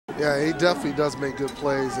Yeah, he definitely does make good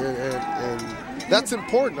plays, and that's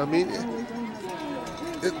important. I mean,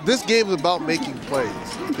 this game is about making plays.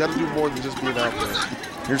 You got to do more than just being out there.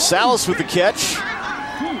 Here's Salas with the catch.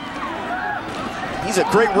 He's a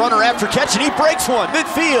great runner after catch, and he breaks one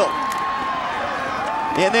midfield.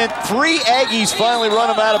 And then 3 Aggies finally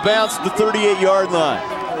run him out of bounds at the 38-yard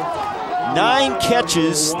line. 9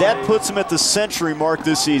 catches, that puts him at the century mark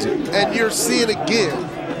this season. And you're seeing again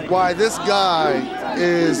why this guy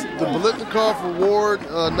is the Biletnikoff Award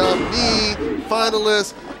nominee,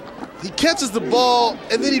 finalist. He catches the ball,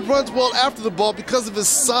 and then he runs well after the ball because of his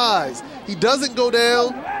size. He doesn't go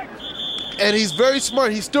down, and he's very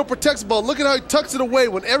smart. He still protects the ball. Look at how he tucks it away.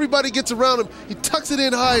 When everybody gets around him, he tucks it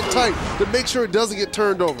in high and tight to make sure it doesn't get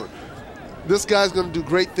turned over. This guy's going to do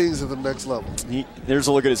great things at the next level. There's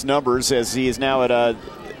a look at his numbers as he is now at a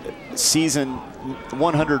season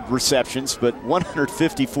 100 receptions, but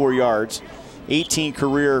 154 yards, 18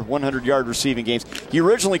 career 100-yard receiving games. He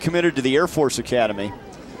originally committed to the Air Force Academy,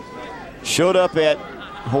 showed up at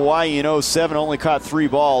Hawaii in 07, only caught 3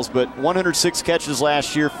 balls, but 106 catches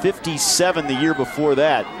last year, 57 the year before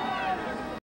that.